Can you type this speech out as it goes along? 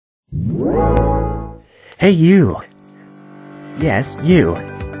Hey, you! Yes, you!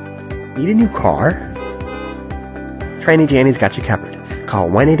 Need a new car? Tranny Janny's got you covered. Call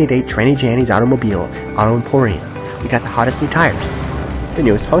 1-888 Tranny Janny's Auto Emporium. We got the hottest new tires, the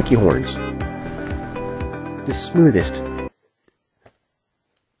newest honky horns, the smoothest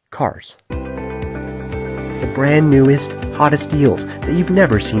cars, the brand newest, hottest deals that you've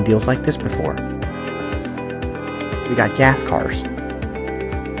never seen deals like this before. We got gas cars.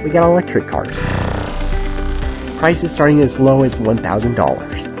 We got electric cars. Prices starting as low as $1,000.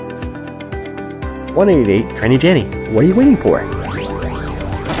 1-888 Tranny Janny. What are you waiting for?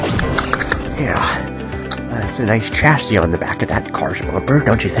 Yeah, that's a nice chassis on the back of that car's bumper,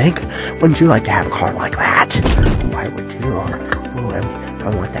 don't you think? Wouldn't you like to have a car like that? Why would you? I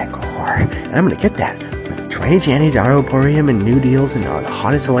want that car, and I'm gonna get that with Tranny Janny's Auto Emporium and new deals and the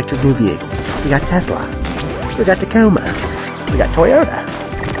hottest electric new vehicles. We got Tesla. We got Tacoma. We got Toyota.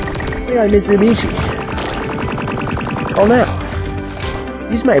 We got Mitsubishi. Call now.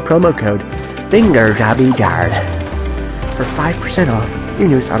 Use my promo code FINGERJOBBYGUARD for 5% off your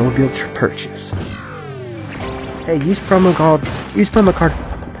newest automobile purchase. Hey, use promo code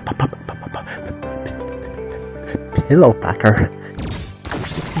PILLOWFUCKER for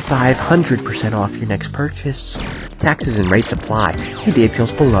 6,500% off your next purchase. Taxes and rates apply. See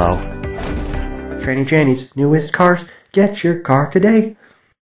details below. Tranny Janny's newest cars. Get your car today.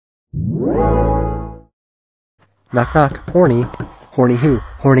 Knock knock. Horny. Horny who?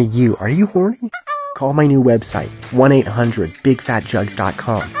 Horny you. Are you horny? Call my new website,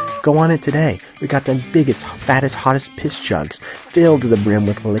 1-800-BigFatJugs.com. Go on it today. We got the biggest, fattest, hottest piss jugs filled to the brim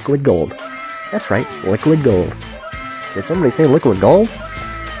with liquid gold. That's right, liquid gold. Did somebody say liquid gold?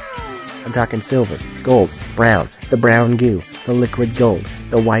 I'm talking silver, gold, brown, the brown goo, the liquid gold,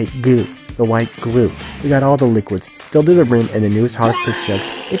 the white goo, the white glue. We got all the liquids filled to the brim and the newest, hottest piss jug.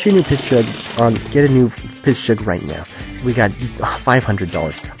 Get your new piss jug on. Get a new piss jug right now. We got $500,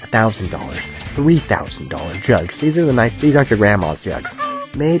 $1,000, $3,000 jugs. These aren't your grandma's jugs.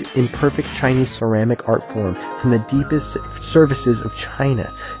 Made in perfect Chinese ceramic art form from the deepest services of China.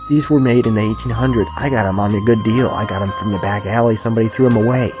 These were made in the 1800s. I got them on a good deal. I got them from the back alley. Somebody threw them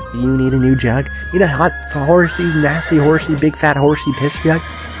away. Do you need a new jug? Need a hot, horsey, nasty, horsey, big fat horsey piss jug?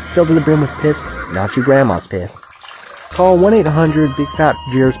 Filled to the brim with piss? Not your grandma's piss. Call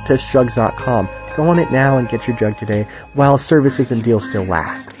 1-800-BigFatJersPissJugs.com. Go on it now and get your jug today while services and deals still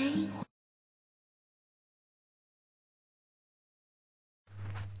last.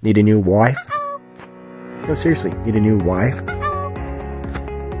 Need a new wife? No, seriously, need a new wife?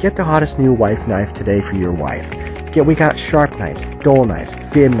 Get the hottest new wife knife today for your wife. We got sharp knives, dull knives,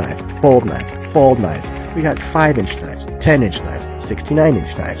 dim knives, bold knives, bald knives. We got 5-inch knives, 10-inch knives,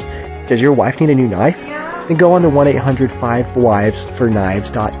 69-inch knives. Does your wife need a new knife? Then go on to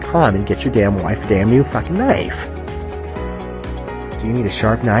 1-800-5wivesforknives.com and get your damn wife a damn new fucking knife. Do you need a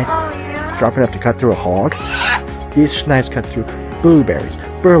sharp knife? Sharp enough to cut through a hog? These knives cut through blueberries,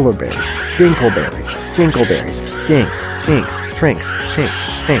 burleberries, dinkleberries, jinkleberries, dinks, tinks, trinks, chinks,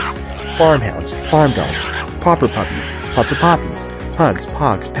 finks, farmhounds, farm dogs, pauper puppies, pupper poppies, pugs,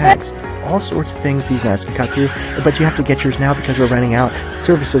 pogs, pegs, all sorts of things these knives can cut through, but you have to get yours now because we're running out.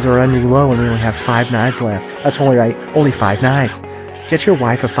 Services are running low and we only have 5 knives left. That's only right, only 5 knives. Get your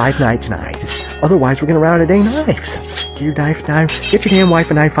wife a 5-night tonight. Otherwise, we're gonna run out of day knives. Get your knife time. Get your damn wife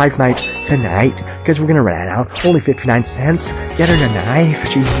a knife 5 nights tonight, because we're gonna run out. Only 59 cents. Get her a knife.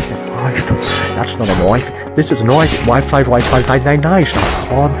 She needs a knife. That's not a knife. This is a knife. Wife 5 knife.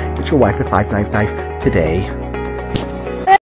 Get your wife a 5-knife knife today.